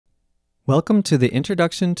Welcome to the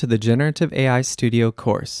Introduction to the Generative AI Studio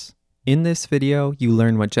course. In this video, you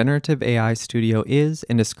learn what Generative AI Studio is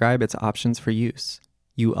and describe its options for use.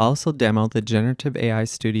 You also demo the Generative AI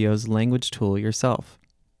Studio's language tool yourself.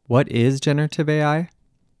 What is Generative AI?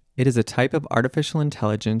 It is a type of artificial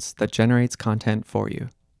intelligence that generates content for you.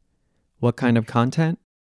 What kind of content?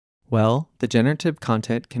 Well, the generative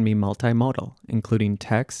content can be multimodal, including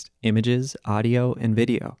text, images, audio, and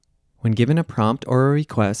video. When given a prompt or a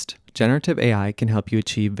request, Generative AI can help you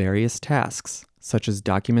achieve various tasks, such as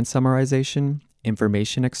document summarization,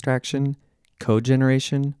 information extraction, code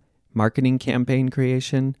generation, marketing campaign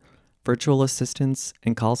creation, virtual assistants,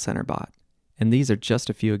 and call center bot. And these are just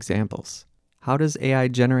a few examples. How does AI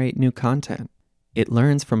generate new content? It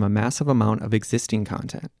learns from a massive amount of existing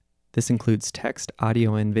content. This includes text,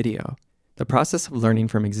 audio, and video. The process of learning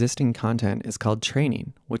from existing content is called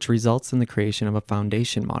training, which results in the creation of a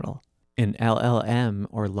foundation model. An LLM,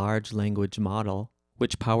 or large language model,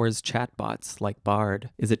 which powers chatbots like Bard,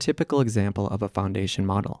 is a typical example of a foundation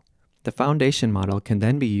model. The foundation model can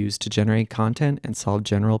then be used to generate content and solve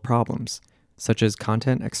general problems, such as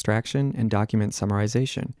content extraction and document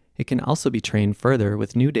summarization. It can also be trained further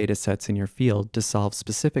with new datasets in your field to solve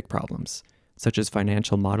specific problems, such as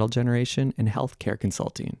financial model generation and healthcare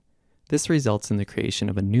consulting. This results in the creation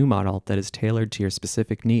of a new model that is tailored to your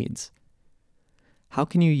specific needs. How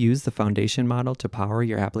can you use the foundation model to power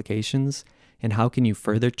your applications? And how can you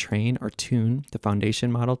further train or tune the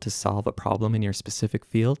foundation model to solve a problem in your specific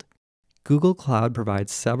field? Google Cloud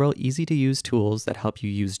provides several easy-to-use tools that help you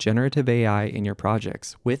use generative AI in your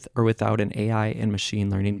projects with or without an AI and machine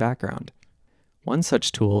learning background. One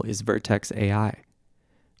such tool is Vertex AI.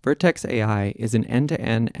 Vertex AI is an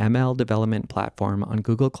end-to-end ML development platform on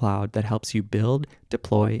Google Cloud that helps you build,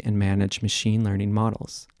 deploy, and manage machine learning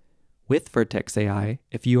models. With Vertex AI,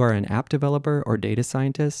 if you are an app developer or data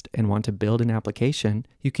scientist and want to build an application,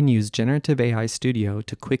 you can use Generative AI Studio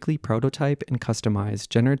to quickly prototype and customize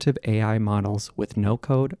generative AI models with no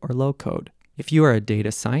code or low code. If you are a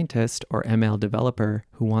data scientist or ML developer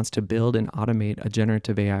who wants to build and automate a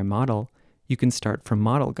generative AI model, you can start from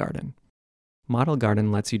Model Garden. Model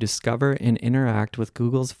Garden lets you discover and interact with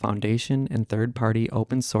Google's foundation and third-party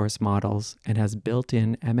open source models and has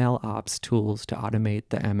built-in ML ops tools to automate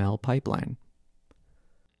the ML pipeline.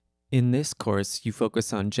 In this course, you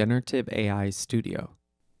focus on Generative AI Studio.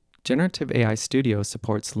 Generative AI Studio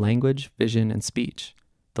supports language, vision, and speech.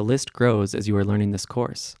 The list grows as you are learning this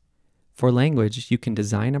course. For language, you can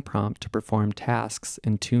design a prompt to perform tasks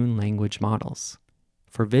and tune language models.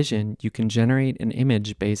 For vision, you can generate an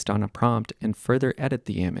image based on a prompt and further edit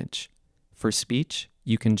the image. For speech,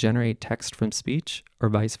 you can generate text from speech or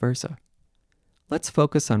vice versa. Let's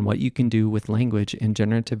focus on what you can do with language in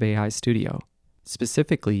Generative AI Studio.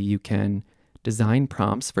 Specifically, you can design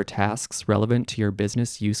prompts for tasks relevant to your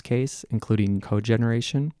business use case, including code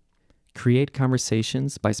generation, create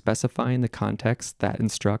conversations by specifying the context that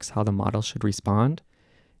instructs how the model should respond,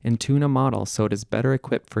 and tune a model so it is better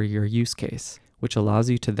equipped for your use case, which allows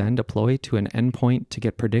you to then deploy to an endpoint to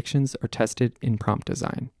get predictions or test it in prompt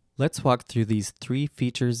design. Let's walk through these three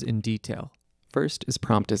features in detail. First is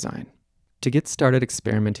prompt design. To get started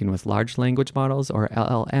experimenting with large language models or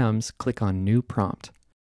LLMs, click on New Prompt.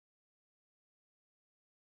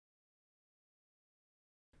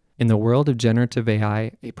 In the world of generative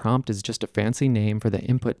AI, a prompt is just a fancy name for the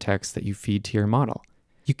input text that you feed to your model.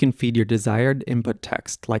 You can feed your desired input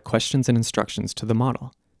text, like questions and instructions, to the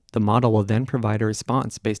model. The model will then provide a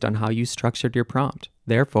response based on how you structured your prompt.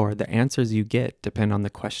 Therefore, the answers you get depend on the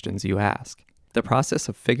questions you ask. The process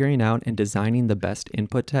of figuring out and designing the best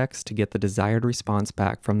input text to get the desired response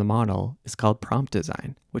back from the model is called prompt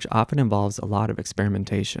design, which often involves a lot of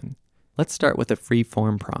experimentation. Let's start with a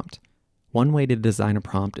free-form prompt. One way to design a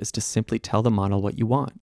prompt is to simply tell the model what you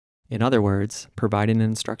want. In other words, provide an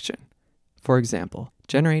instruction. For example,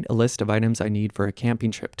 generate a list of items I need for a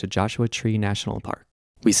camping trip to Joshua Tree National Park.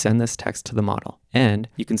 We send this text to the model, and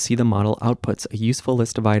you can see the model outputs a useful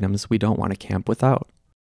list of items we don't want to camp without.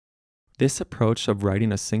 This approach of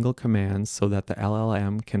writing a single command so that the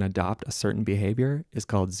LLM can adopt a certain behavior is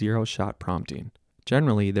called zero-shot prompting.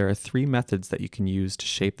 Generally, there are three methods that you can use to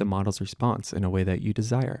shape the model's response in a way that you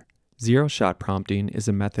desire. Zero-shot prompting is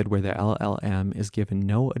a method where the LLM is given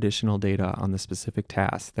no additional data on the specific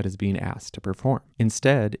task that is being asked to perform.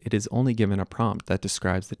 Instead, it is only given a prompt that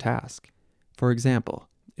describes the task. For example,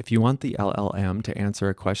 if you want the LLM to answer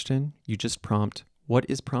a question, you just prompt, "What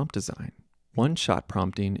is prompt design?" One-shot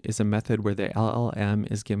prompting is a method where the LLM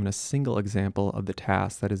is given a single example of the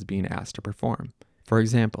task that is being asked to perform. For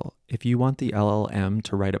example, if you want the LLM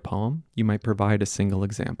to write a poem, you might provide a single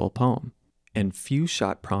example poem. And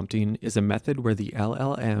few-shot prompting is a method where the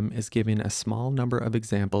LLM is given a small number of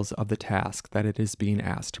examples of the task that it is being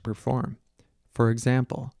asked to perform. For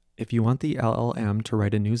example, if you want the LLM to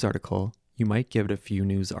write a news article, you might give it a few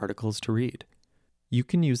news articles to read. You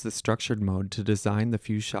can use the structured mode to design the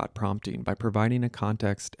few-shot prompting by providing a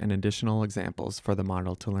context and additional examples for the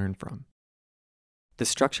model to learn from. The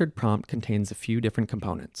structured prompt contains a few different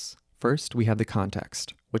components. First, we have the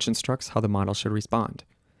context, which instructs how the model should respond.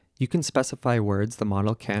 You can specify words the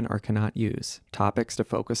model can or cannot use, topics to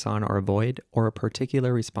focus on or avoid, or a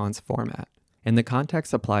particular response format. And the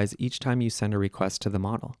context applies each time you send a request to the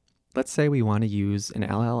model. Let's say we want to use an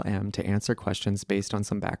LLM to answer questions based on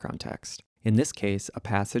some background text. In this case, a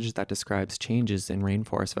passage that describes changes in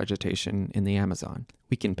rainforest vegetation in the Amazon.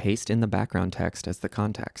 We can paste in the background text as the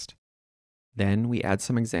context. Then we add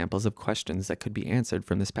some examples of questions that could be answered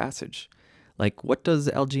from this passage, like what does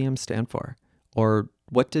LGM stand for? Or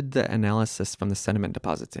what did the analysis from the sediment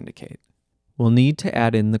deposits indicate? We'll need to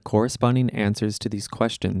add in the corresponding answers to these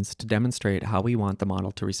questions to demonstrate how we want the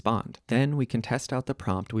model to respond. Then we can test out the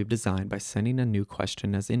prompt we've designed by sending a new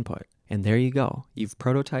question as input. And there you go, you've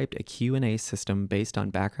prototyped a Q&A system based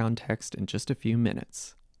on background text in just a few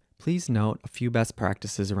minutes. Please note a few best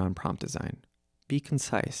practices around prompt design. Be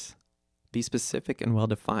concise. Be specific and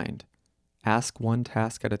well-defined. Ask one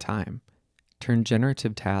task at a time. Turn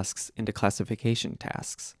generative tasks into classification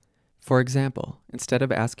tasks. For example, instead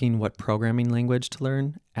of asking what programming language to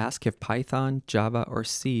learn, ask if Python, Java, or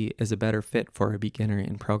C is a better fit for a beginner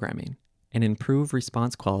in programming, and improve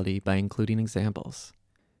response quality by including examples.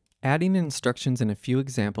 Adding instructions in a few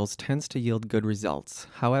examples tends to yield good results.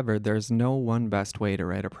 However, there's no one best way to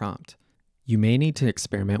write a prompt. You may need to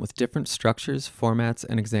experiment with different structures, formats,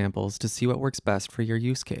 and examples to see what works best for your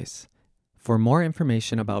use case. For more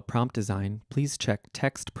information about prompt design, please check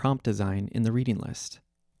Text Prompt Design in the reading list.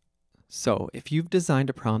 So, if you've designed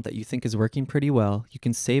a prompt that you think is working pretty well, you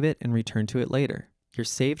can save it and return to it later. Your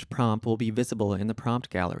saved prompt will be visible in the prompt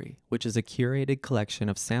gallery, which is a curated collection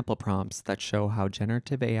of sample prompts that show how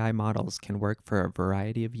generative AI models can work for a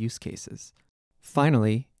variety of use cases.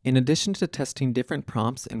 Finally, in addition to testing different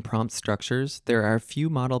prompts and prompt structures, there are a few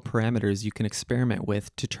model parameters you can experiment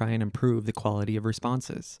with to try and improve the quality of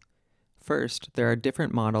responses. First, there are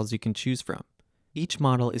different models you can choose from. Each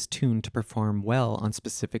model is tuned to perform well on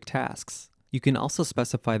specific tasks. You can also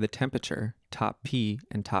specify the temperature, top P,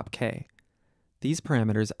 and top K. These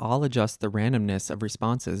parameters all adjust the randomness of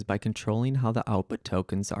responses by controlling how the output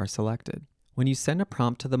tokens are selected. When you send a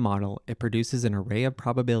prompt to the model, it produces an array of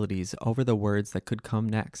probabilities over the words that could come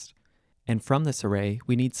next. And from this array,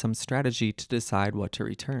 we need some strategy to decide what to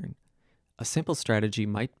return. A simple strategy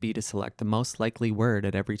might be to select the most likely word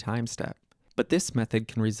at every time step. But this method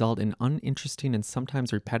can result in uninteresting and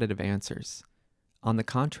sometimes repetitive answers. On the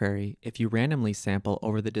contrary, if you randomly sample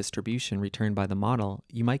over the distribution returned by the model,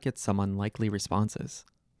 you might get some unlikely responses.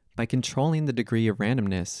 By controlling the degree of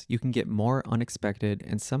randomness, you can get more unexpected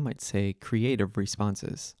and some might say creative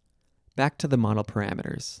responses. Back to the model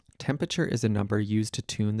parameters. Temperature is a number used to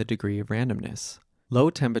tune the degree of randomness. Low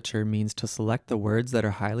temperature means to select the words that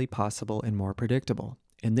are highly possible and more predictable.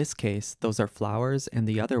 In this case, those are flowers and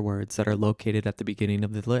the other words that are located at the beginning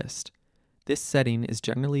of the list. This setting is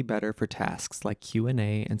generally better for tasks like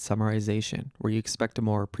Q&A and summarization, where you expect a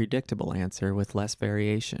more predictable answer with less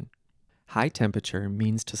variation. High temperature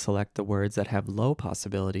means to select the words that have low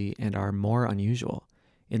possibility and are more unusual.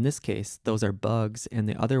 In this case, those are bugs and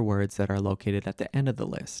the other words that are located at the end of the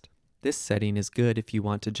list. This setting is good if you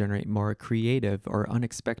want to generate more creative or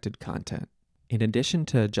unexpected content. In addition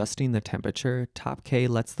to adjusting the temperature, top K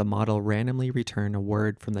lets the model randomly return a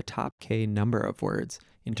word from the top K number of words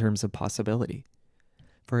in terms of possibility.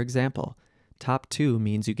 For example, top 2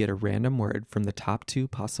 means you get a random word from the top 2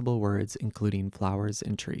 possible words, including flowers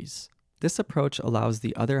and trees. This approach allows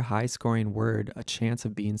the other high-scoring word a chance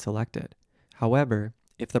of being selected. However,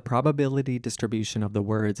 if the probability distribution of the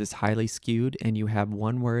words is highly skewed and you have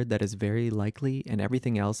one word that is very likely and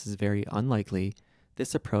everything else is very unlikely,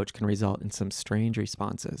 this approach can result in some strange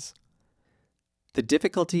responses. The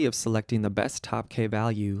difficulty of selecting the best top K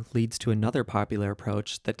value leads to another popular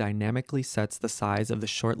approach that dynamically sets the size of the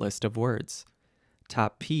shortlist of words.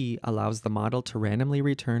 Top P allows the model to randomly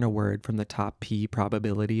return a word from the top P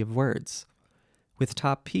probability of words. With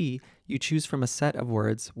top P, you choose from a set of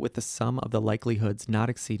words with the sum of the likelihoods not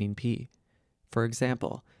exceeding P. For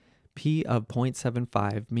example, P of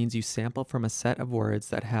 0.75 means you sample from a set of words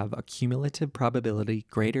that have a cumulative probability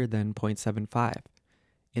greater than 0.75.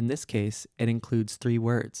 In this case, it includes 3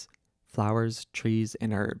 words: flowers, trees,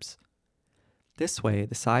 and herbs. This way,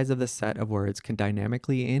 the size of the set of words can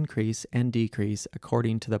dynamically increase and decrease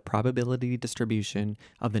according to the probability distribution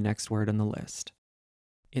of the next word on the list.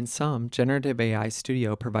 In sum, Generative AI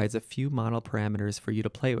Studio provides a few model parameters for you to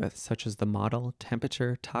play with, such as the model,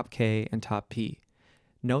 temperature, top K, and top P.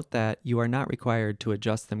 Note that you are not required to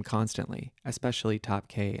adjust them constantly, especially top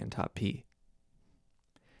K and top P.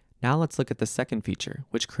 Now let's look at the second feature,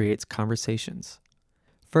 which creates conversations.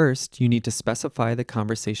 First, you need to specify the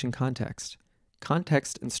conversation context.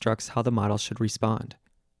 Context instructs how the model should respond.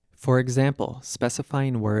 For example,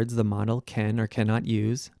 specifying words the model can or cannot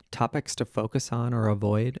use, topics to focus on or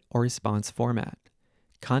avoid, or response format.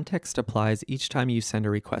 Context applies each time you send a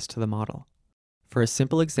request to the model. For a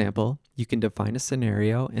simple example, you can define a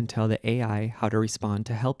scenario and tell the AI how to respond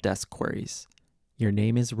to help desk queries. Your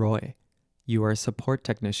name is Roy. You are a support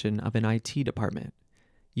technician of an IT department.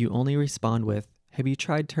 You only respond with, "Have you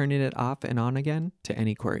tried turning it off and on again?" to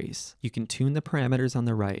any queries. You can tune the parameters on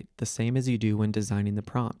the right, the same as you do when designing the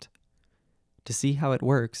prompt. To see how it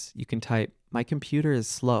works, you can type, "My computer is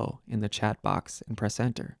slow" in the chat box and press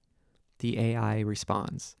enter. The AI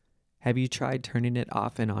responds, "Have you tried turning it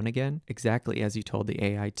off and on again?" exactly as you told the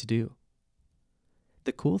AI to do.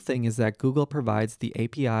 The cool thing is that Google provides the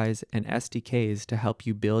APIs and SDKs to help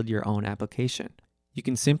you build your own application. You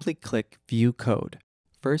can simply click View Code.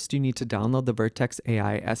 First, you need to download the Vertex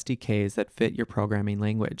AI SDKs that fit your programming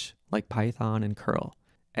language, like Python and Curl.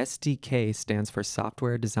 SDK stands for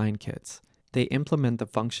Software Design Kits. They implement the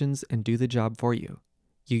functions and do the job for you.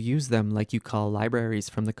 You use them like you call libraries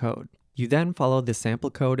from the code. You then follow the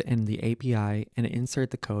sample code and the API and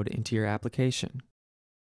insert the code into your application.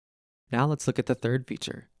 Now let's look at the third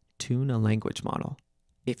feature, tune a language model.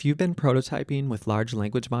 If you've been prototyping with large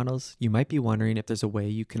language models, you might be wondering if there's a way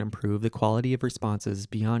you can improve the quality of responses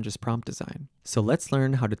beyond just prompt design. So let's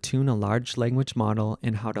learn how to tune a large language model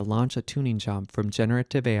and how to launch a tuning job from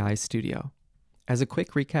Generative AI Studio. As a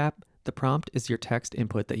quick recap, the prompt is your text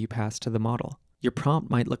input that you pass to the model. Your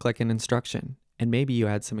prompt might look like an instruction, and maybe you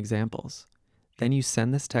add some examples. Then you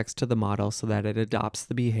send this text to the model so that it adopts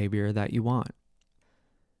the behavior that you want.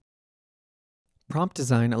 Prompt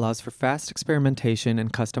design allows for fast experimentation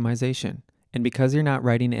and customization, and because you're not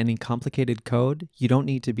writing any complicated code, you don't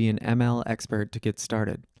need to be an ML expert to get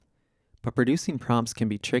started. But producing prompts can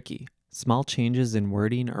be tricky. Small changes in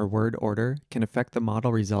wording or word order can affect the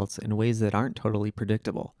model results in ways that aren't totally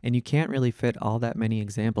predictable, and you can't really fit all that many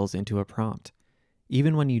examples into a prompt.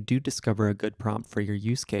 Even when you do discover a good prompt for your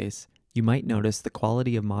use case, you might notice the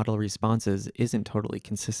quality of model responses isn't totally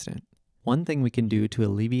consistent. One thing we can do to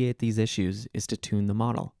alleviate these issues is to tune the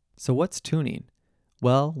model. So what's tuning?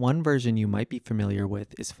 Well, one version you might be familiar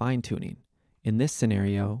with is fine-tuning. In this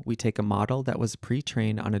scenario, we take a model that was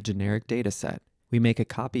pre-trained on a generic dataset. We make a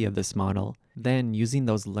copy of this model, then using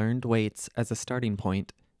those learned weights as a starting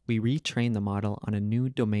point, we retrain the model on a new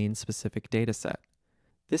domain-specific dataset.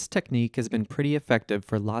 This technique has been pretty effective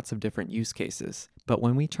for lots of different use cases, but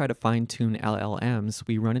when we try to fine-tune LLMs,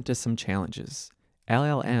 we run into some challenges.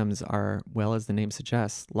 LLMs are, well, as the name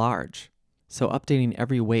suggests, large, so updating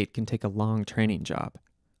every weight can take a long training job.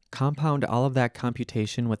 Compound all of that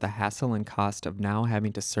computation with the hassle and cost of now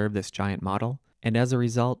having to serve this giant model, and as a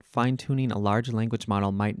result, fine-tuning a large language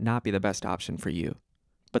model might not be the best option for you.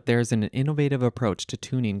 But there's an innovative approach to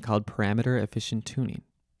tuning called parameter-efficient tuning.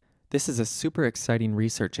 This is a super exciting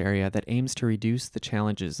research area that aims to reduce the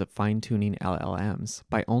challenges of fine-tuning LLMs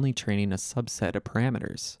by only training a subset of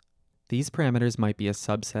parameters. These parameters might be a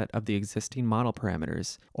subset of the existing model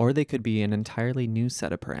parameters, or they could be an entirely new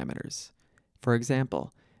set of parameters. For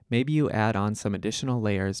example, maybe you add on some additional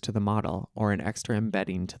layers to the model or an extra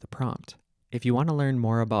embedding to the prompt. If you want to learn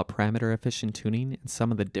more about parameter-efficient tuning and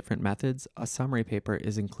some of the different methods, a summary paper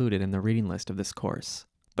is included in the reading list of this course.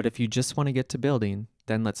 But if you just want to get to building,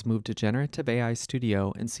 then let's move to Generative AI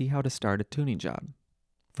Studio and see how to start a tuning job.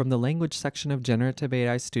 From the language section of Generative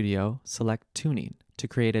AI Studio, select Tuning. To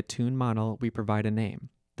create a tune model, we provide a name.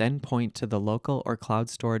 Then point to the local or cloud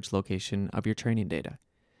storage location of your training data.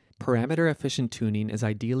 Parameter-efficient tuning is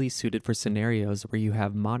ideally suited for scenarios where you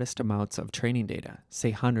have modest amounts of training data, say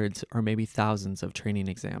hundreds or maybe thousands of training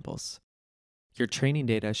examples. Your training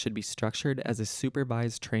data should be structured as a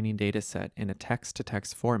supervised training dataset in a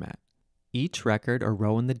text-to-text format. Each record or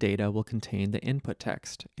row in the data will contain the input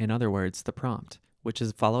text, in other words, the prompt, which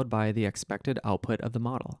is followed by the expected output of the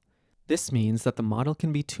model. This means that the model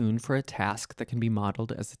can be tuned for a task that can be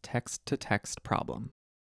modeled as a text-to-text problem.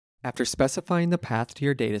 After specifying the path to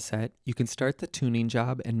your dataset, you can start the tuning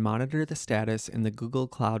job and monitor the status in the Google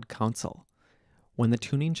Cloud Console. When the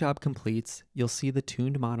tuning job completes, you'll see the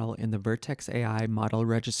tuned model in the Vertex AI model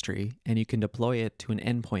registry, and you can deploy it to an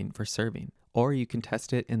endpoint for serving. or you can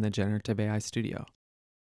test it in the Generative AI Studio.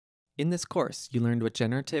 In this course, you learned what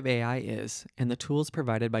generative AI is and the tools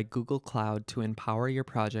provided by Google Cloud to empower your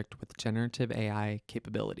project with generative AI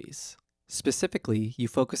capabilities. Specifically, you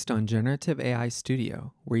focused on Generative AI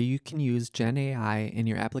Studio, where you can use Gen AI in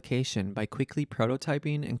your application by quickly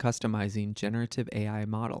prototyping and customizing generative AI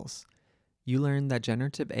models. You learned that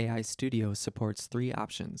Generative AI Studio supports 3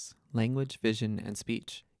 options: language, vision, and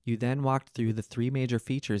speech. You then walked through the 3 major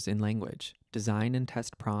features in language: design and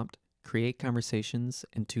test prompt, create conversations,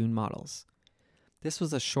 and tune models. This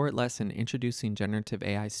was a short lesson introducing Generative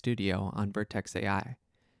AI Studio on Vertex AI.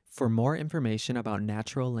 For more information about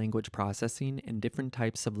natural language processing and different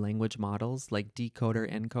types of language models like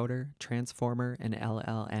decoder, encoder, transformer, and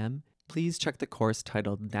LLM, please check the course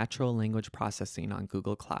titled Natural Language Processing on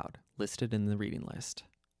Google Cloud, listed in the reading list.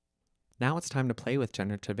 Now it's time to play with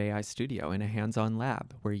Generative AI Studio in a hands-on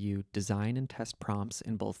lab where you design and test prompts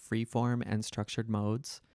in both freeform and structured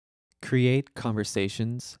modes, create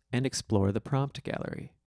conversations, and explore the prompt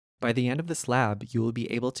gallery. By the end of this lab, you will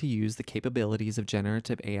be able to use the capabilities of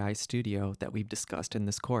Generative AI Studio that we've discussed in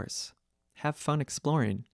this course. Have fun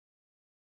exploring,